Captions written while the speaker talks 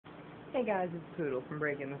Hey guys, it's Poodle from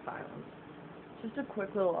Breaking the Silence. Just a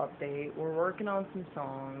quick little update. We're working on some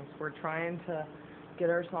songs. We're trying to get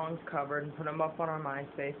our songs covered and put them up on our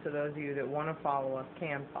MySpace so those of you that want to follow us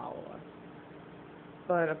can follow us.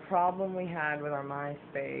 But a problem we had with our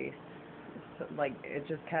MySpace, like it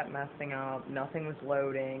just kept messing up. Nothing was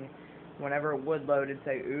loading. Whenever it would load, it'd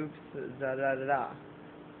say, oops, da da da da.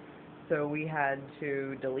 So we had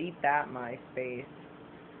to delete that MySpace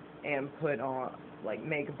and put on, like,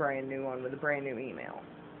 make a brand new one with a brand new email,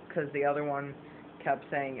 because the other one kept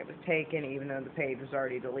saying it was taken even though the page was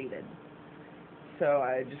already deleted. So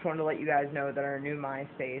I just wanted to let you guys know that our new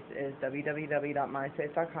MySpace is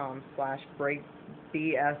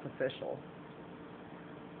www.myspace.com/breakbsofficial.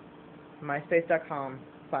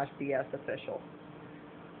 myspace.com/bsofficial.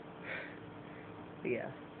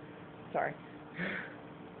 BS. Sorry.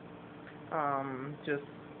 Just,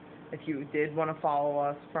 if you did want to follow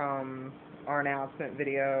us from our announcement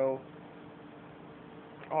video,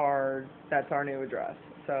 that's our new address.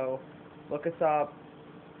 So look us up,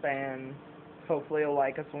 and hopefully you'll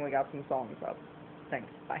like us when we got some songs up. Thanks.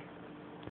 Bye.